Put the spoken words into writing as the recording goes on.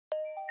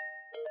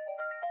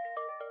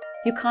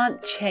You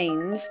can't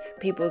change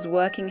people's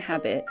working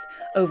habits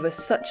over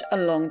such a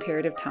long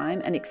period of time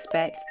and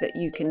expect that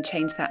you can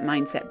change that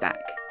mindset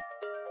back.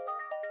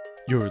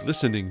 You're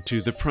listening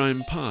to The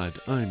Prime Pod.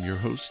 I'm your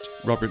host,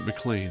 Robert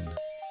McLean.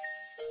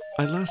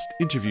 I last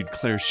interviewed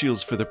Clare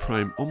Sheils for The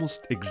Prime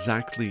almost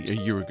exactly a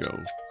year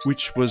ago,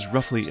 which was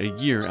roughly a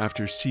year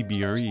after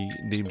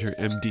CBRE named her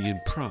MD in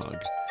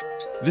Prague.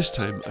 This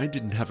time, I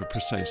didn't have a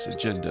precise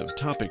agenda of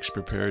topics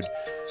prepared,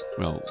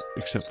 well,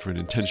 except for an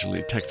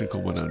intentionally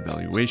technical one on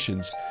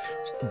valuations,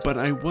 but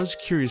I was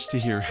curious to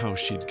hear how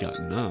she'd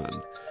gotten on,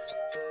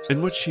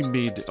 and what she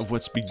made of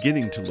what's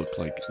beginning to look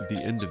like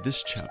the end of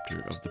this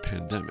chapter of the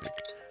pandemic.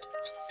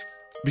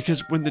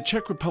 Because when the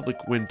Czech Republic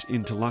went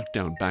into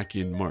lockdown back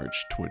in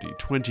March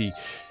 2020,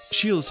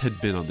 Sheils had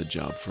been on the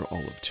job for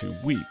all of 2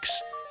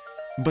 weeks.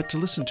 But to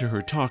listen to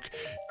her talk,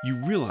 you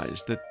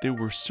realize that there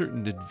were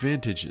certain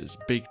advantages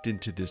baked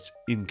into this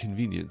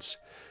inconvenience,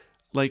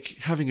 like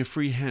having a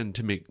free hand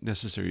to make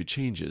necessary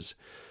changes,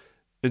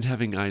 and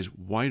having eyes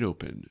wide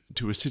open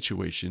to a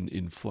situation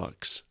in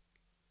flux.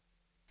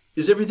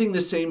 Is everything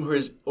the same,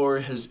 or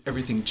has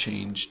everything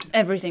changed?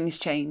 Everything's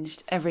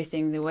changed.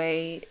 Everything, the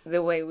way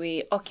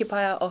we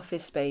occupy our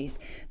office space,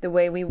 the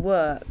way we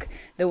work,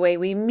 the way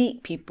we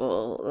meet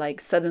people.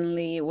 Like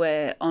suddenly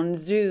we're on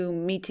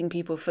Zoom meeting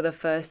people for the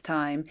first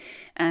time.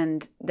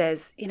 And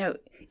there's,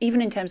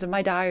 even in terms of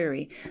my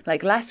diary,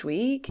 like last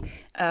week,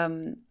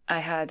 I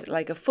had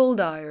like a full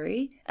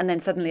diary, and then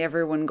suddenly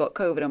everyone got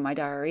COVID on my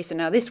diary. So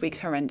now this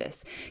week's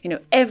horrendous.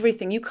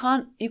 Everything, you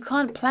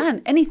can't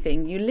plan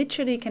anything. You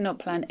literally cannot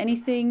plan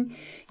anything.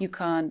 You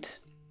can't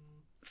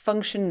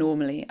function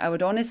normally. I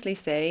would honestly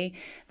say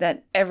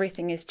that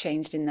everything has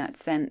changed in that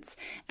sense,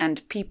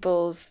 and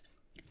people's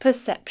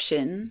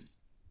perception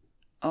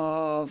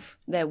of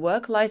their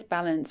work-life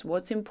balance,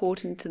 what's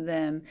important to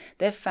them,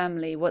 their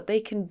family, what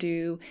they can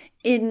do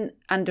in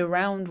and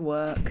around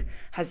work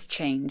has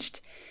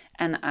changed.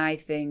 And I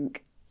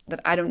think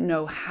that I don't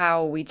know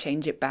how we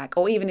change it back,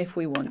 or even if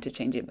we want to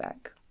change it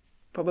back.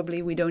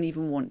 Probably we don't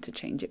even want to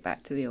change it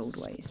back to the old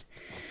ways.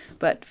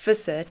 But for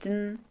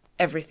certain,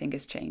 everything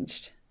has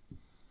changed.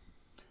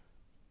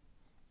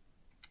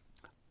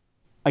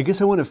 I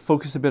guess I want to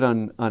focus a bit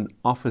on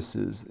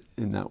offices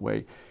in that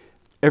way.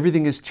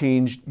 Everything has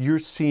changed. You're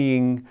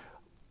seeing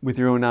with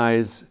your own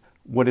eyes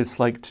what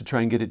it's like to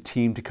try and get a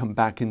team to come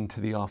back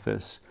into the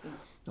office.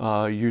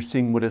 You're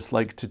seeing what it's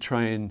like to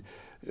try and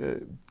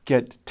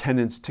get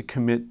tenants to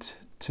commit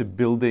to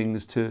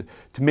buildings, to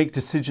make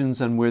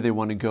decisions on where they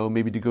want to go,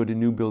 maybe to go to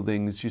new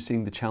buildings. You're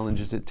seeing the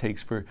challenges it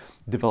takes for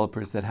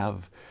developers that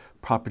have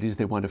properties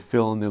they want to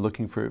fill and they're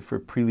looking for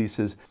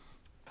pre-leases.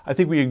 I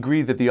think we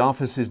agree that the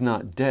office is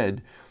not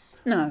dead.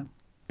 No.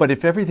 But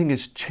if everything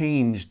has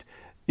changed,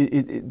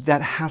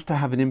 that has to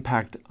have an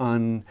impact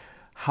on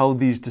how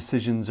these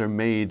decisions are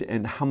made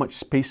and how much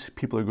space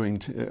people are going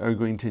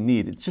to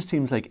need. It just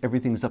seems like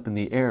everything's up in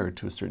the air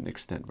to a certain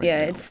extent right now.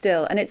 Yeah, it's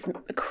still, and it's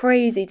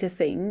crazy to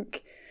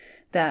think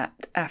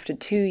that after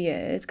 2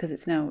 years, because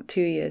it's now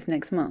 2 years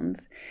next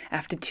month,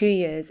 after 2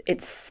 years,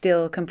 it's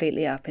still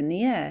completely up in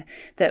the air,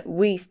 that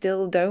we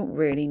still don't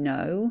really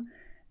know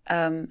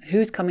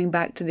who's coming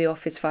back to the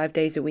office 5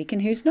 days a week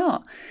and who's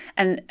not.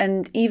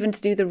 And even to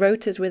do the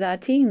rotas with our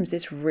teams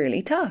is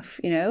really tough,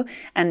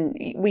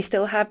 and we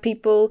still have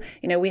people,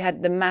 we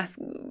had the mass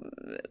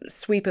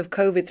sweep of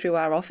COVID through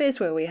our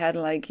office where we had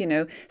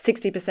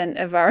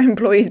 60% of our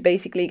employees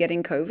basically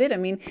getting COVID. I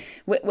mean,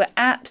 we're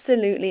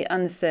absolutely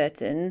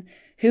uncertain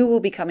who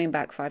will be coming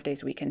back 5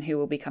 days a week and who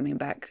will be coming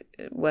back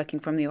working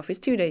from the office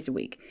 2 days a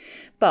week.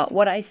 But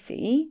what I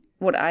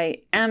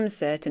am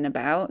certain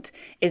about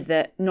is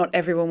that not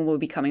everyone will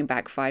be coming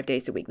back 5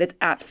 days a week. That's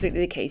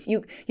absolutely the case.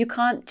 You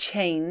can't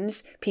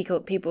change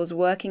people's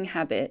working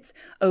habits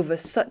over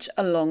such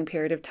a long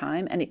period of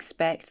time and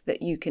expect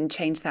that you can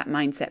change that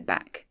mindset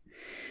back.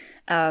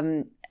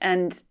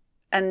 And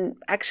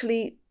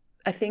actually,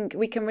 I think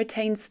we can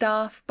retain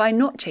staff by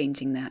not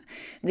changing that.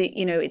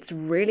 It's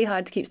really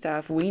hard to keep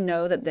staff. We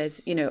know that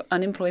there's,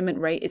 unemployment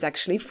rate is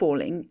actually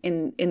falling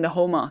in the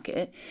whole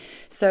market.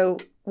 So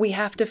we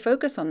have to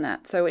focus on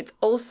that. So it's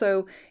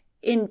also,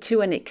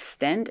 to an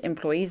extent,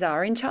 employees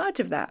are in charge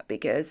of that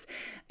because,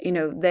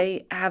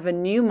 they have a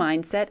new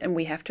mindset and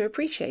we have to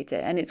appreciate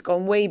it. And it's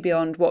gone way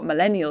beyond what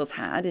millennials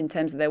had in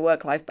terms of their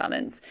work-life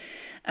balance.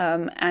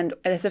 And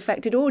it has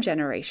affected all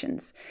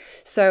generations.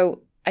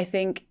 So I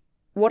think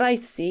what I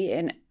see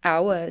in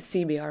our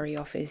CBRE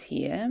office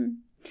here,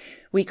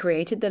 we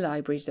created the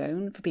library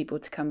zone for people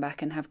to come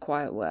back and have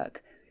quiet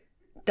work.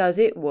 Does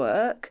it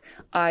work?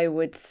 I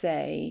would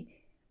say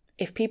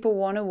if people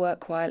want to work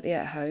quietly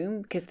at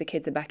home, because the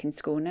kids are back in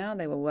school now,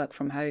 they will work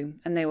from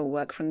home and they will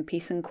work from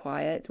peace and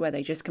quiet where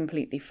they just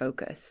completely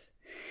focus.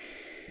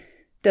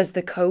 Does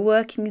the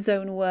co-working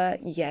zone work?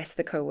 Yes,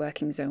 the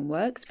co-working zone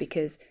works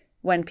because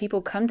when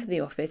people come to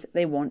the office,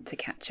 they want to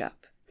catch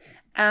up.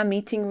 Our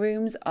meeting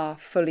rooms are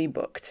fully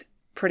booked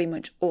pretty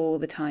much all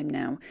the time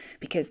now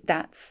because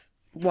that's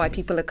why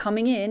people are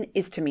coming in,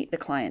 is to meet the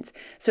clients.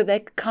 So they're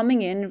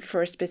coming in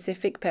for a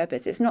specific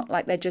purpose. It's not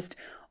like they're just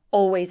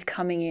always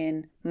coming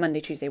in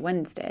Monday, Tuesday,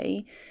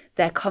 Wednesday.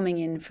 They're coming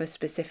in for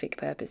specific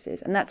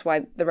purposes. And that's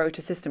why the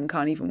rota system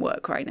can't even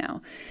work right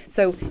now.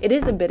 So it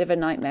is a bit of a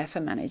nightmare for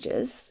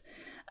managers.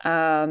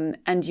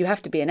 And you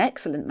have to be an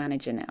excellent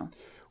manager now.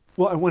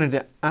 Well, I wanted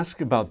to ask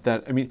about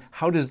that. I mean,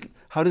 how does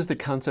the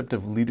concept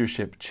of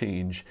leadership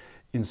change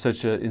in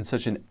such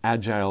an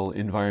agile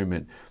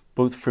environment,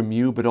 both from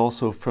you but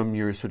also from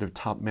your sort of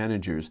top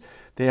managers?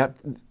 There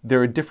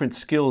are different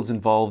skills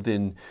involved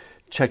in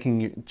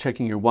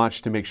checking your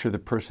watch to make sure the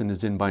person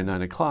is in by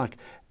 9 o'clock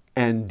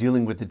and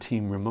dealing with the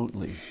team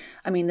remotely.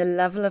 I mean, the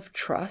level of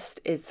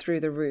trust is through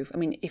the roof. I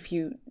mean,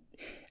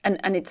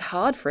 and it's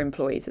hard for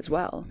employees as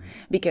well,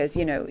 because,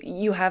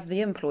 you have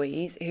the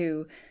employees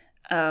who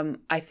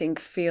I think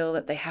feel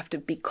that they have to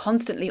be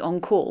constantly on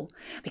call,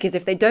 because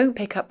if they don't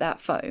pick up that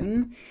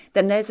phone,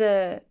 then there's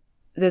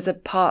a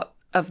part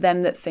of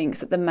them that thinks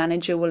that the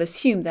manager will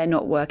assume they're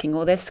not working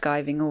or they're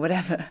skiving or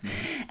whatever.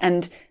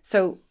 And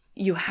so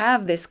you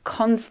have this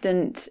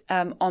constant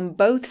on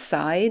both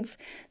sides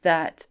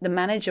that the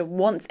manager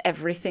wants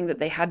everything that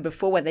they had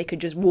before, where they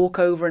could just walk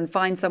over and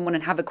find someone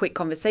and have a quick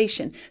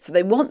conversation. So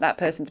they want that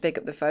person to pick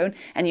up the phone.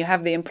 And you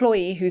have the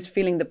employee who's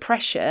feeling the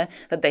pressure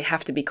that they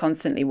have to be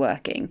constantly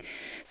working.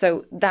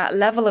 So that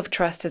level of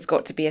trust has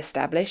got to be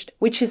established,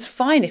 which is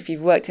fine if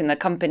you've worked in the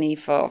company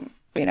for,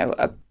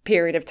 a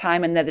period of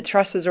time and the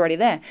trust is already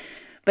there.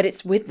 But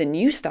it's with the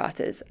new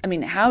starters. I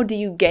mean, how do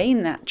you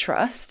gain that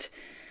trust?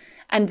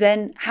 And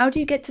then how do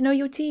you get to know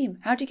your team?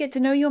 How do you get to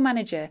know your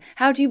manager?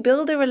 How do you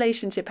build a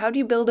relationship? How do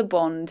you build a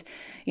bond?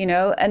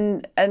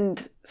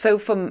 And so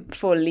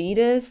for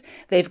leaders,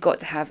 they've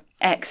got to have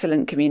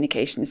excellent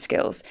communication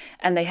skills,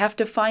 and they have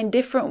to find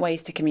different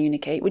ways to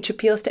communicate, which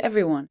appeals to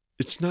everyone.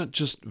 It's not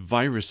just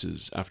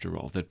viruses, after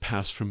all, that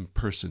pass from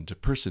person to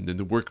person in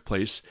the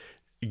workplace.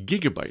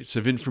 Gigabytes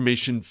of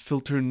information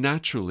filter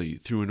naturally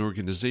through an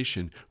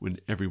organization when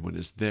everyone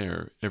is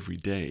there every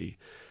day.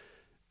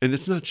 And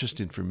it's not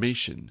just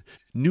information.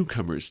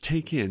 Newcomers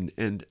take in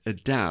and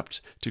adapt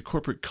to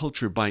corporate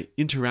culture by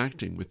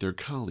interacting with their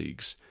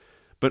colleagues,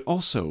 but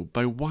also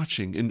by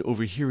watching and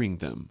overhearing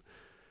them.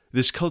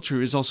 This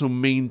culture is also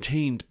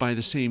maintained by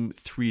the same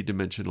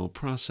three-dimensional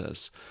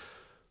process.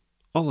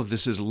 All of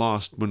this is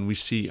lost when we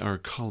see our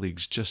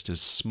colleagues just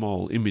as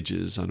small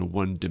images on a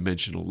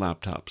one-dimensional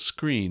laptop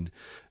screen,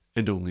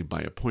 and only by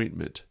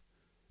appointment.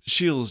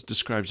 Sheils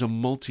describes a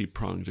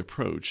multi-pronged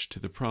approach to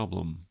the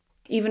problem.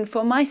 Even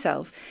for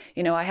myself,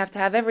 I have to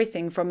have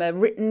everything from a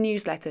written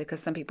newsletter,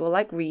 because some people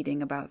like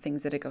reading about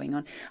things that are going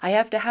on. I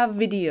have to have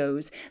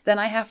videos. Then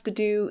I have to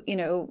do,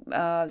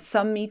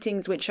 some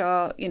meetings which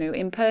are,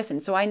 in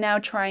person. So I now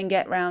try and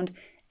get round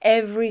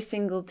every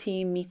single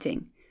team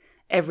meeting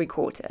every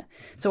quarter.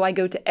 So I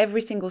go to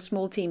every single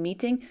small team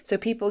meeting so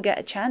people get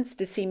a chance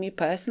to see me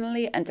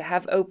personally and to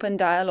have open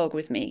dialogue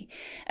with me.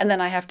 And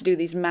then I have to do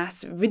these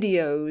mass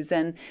videos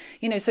and,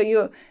 so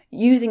you're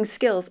using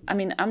skills. I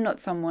mean, I'm not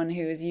someone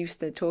who is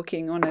used to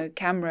talking on a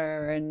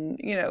camera and,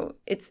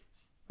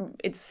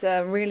 it's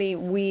a really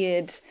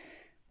weird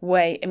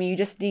way. I mean, you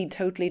just need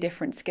totally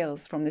different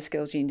skills from the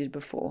skills you needed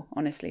before,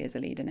 honestly, as a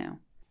leader now.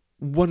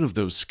 One of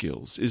those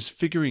skills is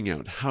figuring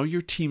out how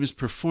your team is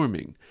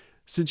performing,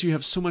 since you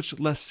have so much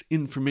less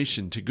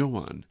information to go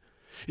on.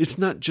 It's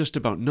not just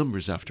about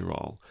numbers, after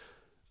all.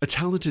 A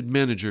talented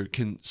manager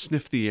can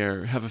sniff the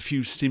air, have a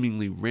few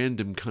seemingly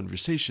random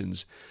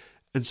conversations,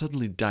 and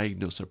suddenly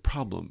diagnose a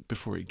problem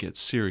before it gets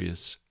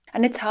serious.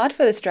 And it's hard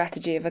for the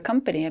strategy of a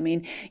company. I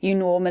mean,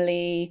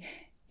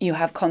 you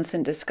have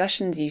constant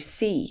discussions. You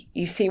see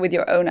with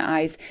your own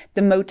eyes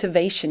the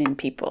motivation in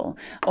people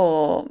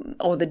or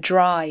the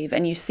drive,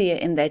 and you see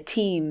it in their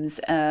teams.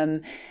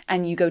 And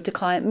you go to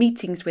client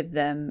meetings with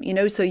them,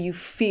 so you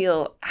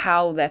feel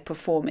how they're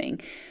performing.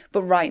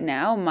 But right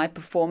now, my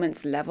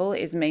performance level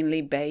is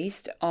mainly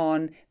based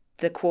on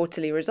the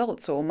quarterly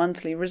results or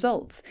monthly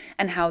results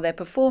and how they're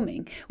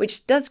performing,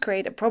 which does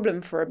create a problem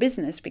for a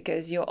business,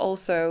 because you're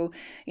also,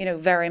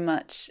 very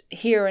much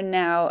here and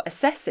now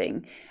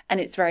assessing, and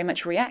it's very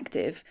much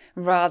reactive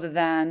rather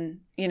than,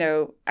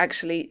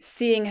 actually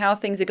seeing how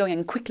things are going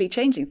and quickly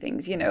changing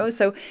things,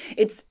 So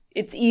it's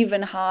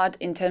even hard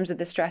in terms of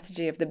the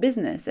strategy of the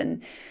business,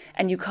 and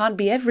you can't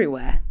be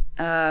everywhere.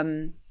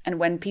 And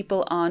when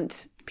people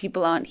aren't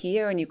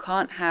here and you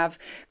can't have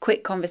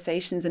quick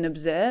conversations and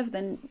observe,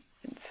 then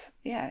it's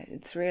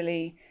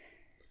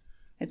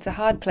a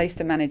hard place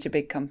to manage a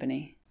big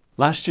company.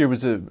 Last year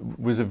was a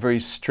very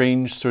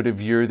strange sort of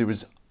year.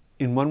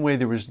 In one way,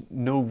 there was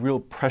no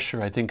real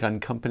pressure, I think, on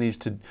companies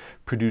to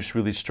produce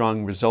really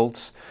strong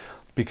results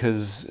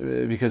because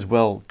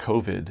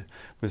COVID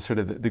was sort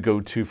of the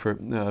go-to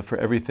for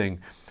everything.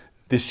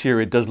 This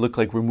year, it does look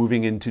like we're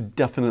moving into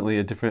definitely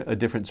a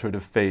different sort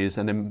of phase,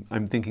 and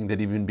I'm thinking that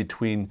even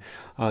between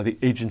the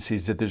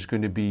agencies, that this is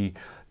going to be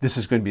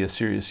a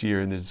serious year,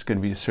 and there's going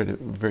to be a sort of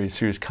very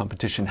serious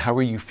competition. How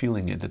are you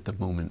feeling it at the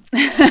moment?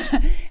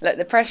 Look,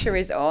 the pressure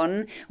is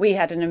on. We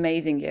had an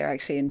amazing year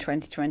actually in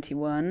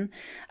 2021.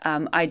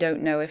 I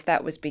don't know if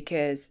that was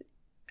because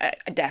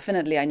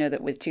definitely, I know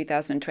that with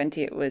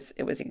 2020, it was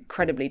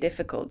incredibly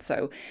difficult.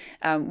 So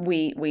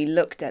we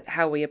looked at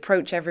how we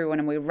approach everyone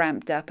and we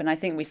ramped up. And I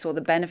think we saw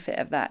the benefit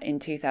of that in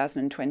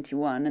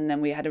 2021. And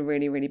then we had a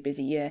really, really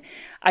busy year.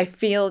 I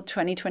feel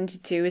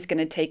 2022 is going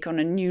to take on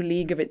a new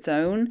league of its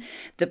own.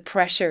 The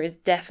pressure is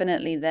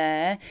definitely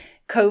there.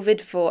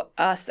 COVID for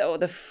us, or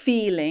the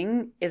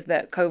feeling is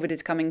that COVID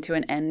is coming to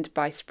an end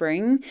by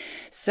spring.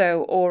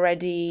 So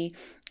already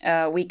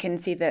we can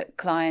see that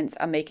clients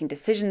are making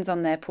decisions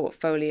on their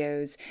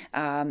portfolios,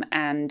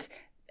 and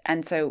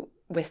so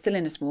we're still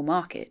in a small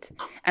market,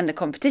 and the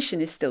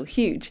competition is still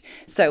huge.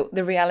 So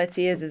the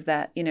reality is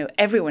that, you know,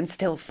 everyone's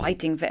still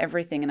fighting for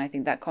everything, and I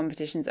think that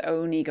competition is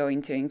only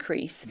going to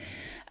increase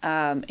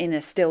in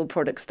a still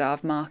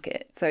product-starved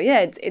market. So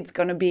yeah, it's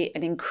going to be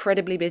an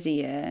incredibly busy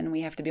year, and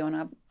we have to be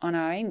on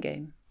our aim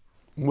game.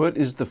 What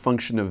is the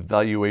function of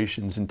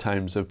valuations in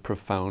times of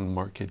profound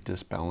market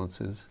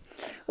disbalances?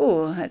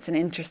 Oh, that's an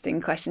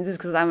interesting question. This is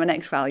because I'm an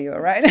ex-valuer,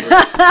 right?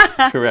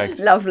 Correct.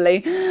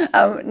 Lovely.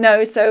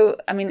 No, so,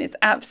 I mean, it's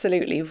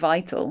absolutely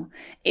vital.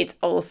 It's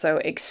also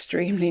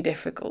extremely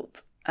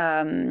difficult.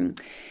 You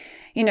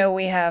know,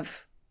 we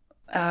have...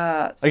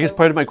 I guess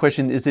part of my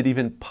question, is it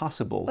even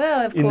possible?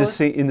 Well, of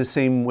course. In the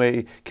same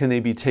way, can they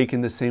be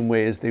taken the same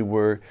way as they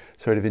were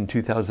sort of in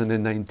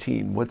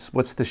 2019?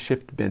 What's the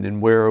shift been,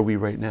 and where are we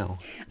right now?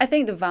 I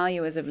think the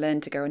valuers have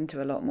learned to go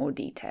into a lot more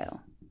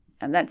detail.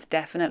 And that's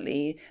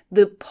definitely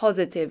the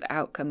positive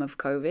outcome of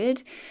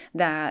COVID,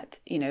 that,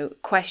 you know,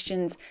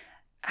 questions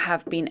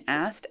have been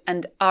asked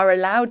and are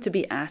allowed to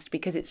be asked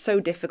because it's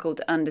so difficult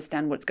to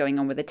understand what's going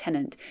on with a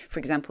tenant. For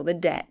example, the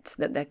debt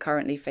that they're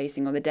currently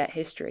facing or the debt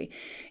history.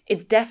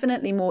 It's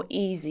definitely more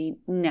easy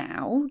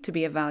now to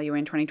be a valuer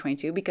in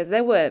 2022 because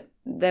there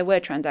were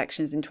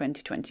transactions in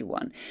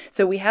 2021.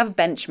 So we have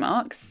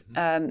benchmarks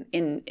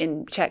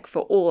in check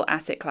for all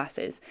asset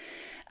classes.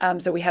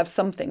 So we have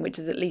something which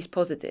is at least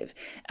positive.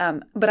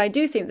 But I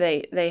do think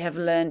they have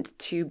learned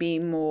to be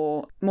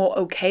more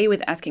okay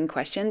with asking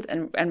questions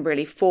and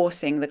really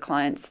forcing the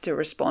clients to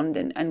respond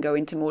and go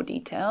into more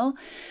detail.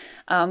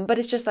 But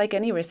it's just like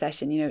any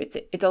recession, you know,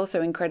 it's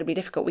also incredibly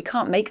difficult. We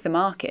can't make the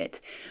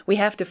market. We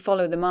have to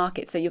follow the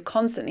market. So you're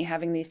constantly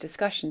having these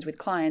discussions with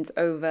clients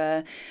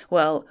over,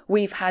 well,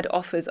 we've had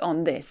offers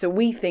on this, so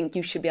we think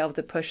you should be able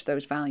to push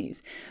those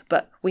values.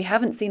 But we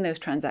haven't seen those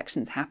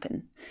transactions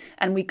happen.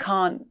 And we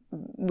can't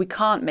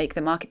make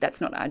the market.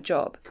 That's not our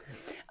job.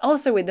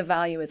 Also with the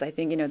valuers, I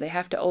think, you know, they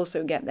have to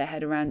also get their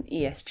head around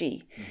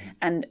ESG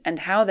and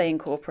how they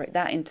incorporate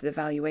that into the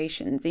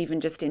valuations, even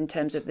just in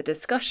terms of the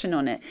discussion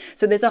on it.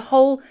 So there's a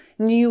whole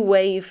new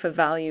wave for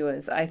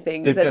valuers, I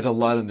think. They've got a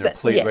lot on their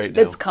plate right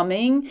now. That's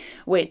coming,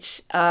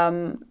 which,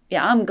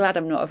 I'm glad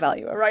I'm not a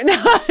valuer right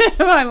now,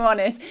 if I'm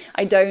honest.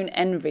 I don't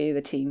envy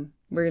the team,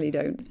 really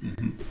don't.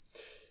 Mm-hmm.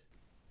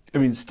 I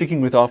mean,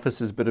 sticking with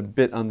offices, but a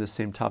bit on the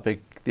same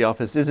topic, the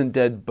office isn't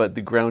dead, but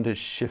the ground has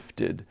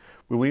shifted.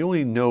 Will we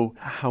only know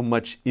how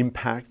much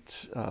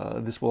impact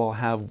this will all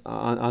have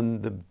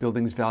on the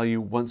building's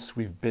value once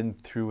we've been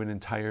through an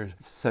entire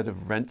set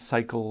of rent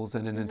cycles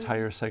and an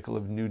entire cycle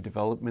of new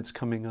developments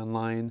coming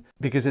online?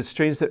 Because it's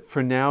strange that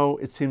for now,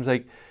 it seems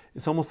like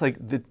it's almost like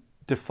the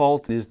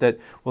default is that,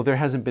 well, there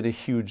hasn't been a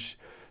huge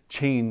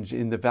change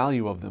in the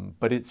value of them,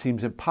 but it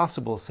seems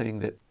impossible saying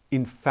that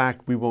in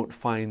fact, we won't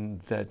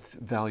find that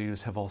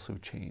values have also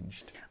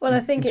changed. Well, I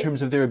think in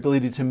terms of their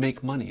ability to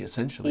make money,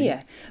 essentially.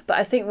 Yeah, but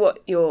I think what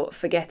you're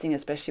forgetting,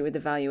 especially with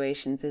the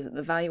valuations, is that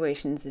the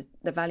valuation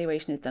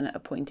is done at a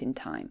point in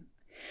time.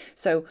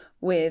 So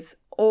with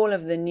all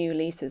of the new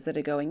leases that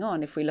are going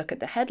on, if we look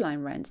at the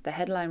headline rents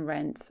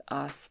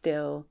are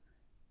still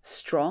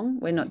strong.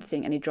 We're not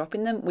seeing any drop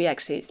in them. We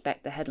actually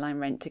expect the headline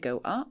rent to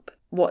go up.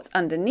 What's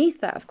underneath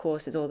that, of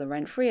course, is all the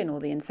rent-free and all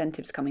the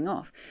incentives coming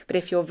off. But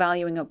if you're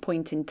valuing a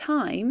point in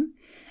time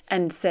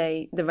and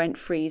say the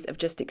rent-frees have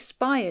just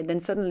expired, then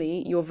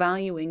suddenly you're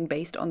valuing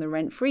based on the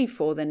rent-free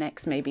for the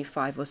next maybe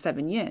 5 or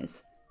 7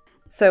 years.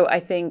 So I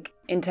think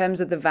in terms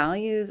of the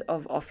values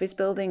of office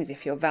buildings,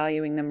 if you're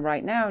valuing them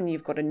right now and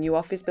you've got a new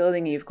office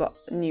building, you've got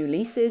new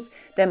leases,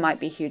 there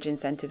might be huge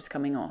incentives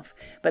coming off.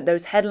 But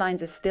those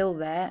headlines are still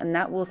there, and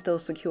that will still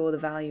secure the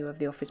value of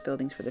the office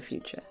buildings for the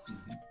future.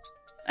 Mm-hmm.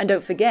 And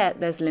don't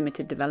forget, there's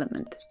limited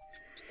development.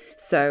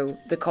 So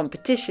the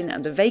competition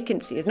and the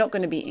vacancy is not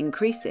going to be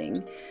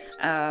increasing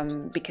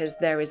because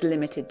there is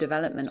limited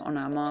development on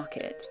our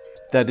market.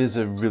 That is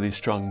a really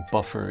strong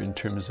buffer in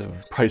terms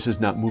of prices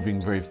not moving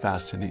very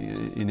fast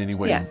in any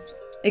way. Yeah,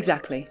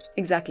 exactly.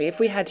 If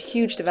we had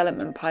huge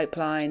development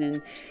pipeline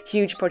and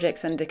huge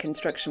projects under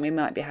construction, we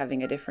might be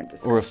having a different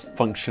discussion. Or a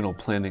functional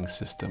planning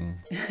system.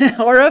 I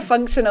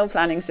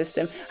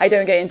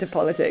don't get into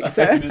politics,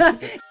 so...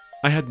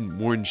 I hadn't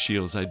warned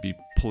Sheils I'd be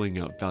pulling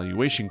out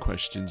valuation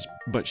questions,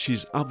 but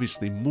she's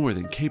obviously more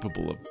than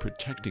capable of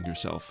protecting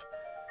herself.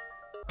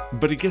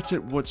 But it gets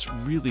at what's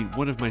really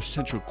one of my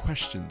central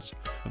questions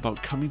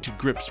about coming to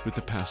grips with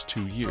the past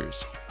 2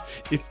 years.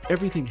 If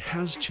everything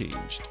has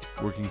changed,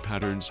 working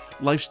patterns,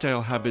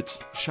 lifestyle habits,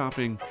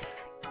 shopping,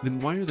 then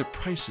why are the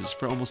prices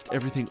for almost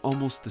everything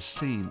almost the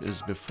same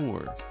as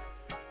before?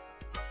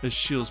 As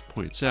Sheils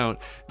points out,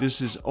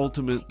 this is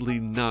ultimately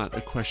not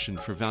a question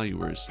for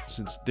valuers,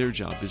 since their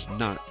job is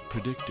not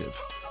predictive.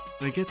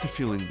 I get the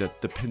feeling that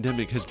the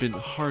pandemic has been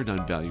hard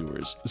on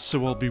valuers,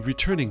 so I'll be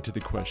returning to the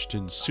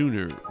question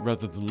sooner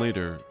rather than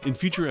later in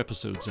future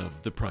episodes of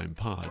the Prime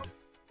Pod.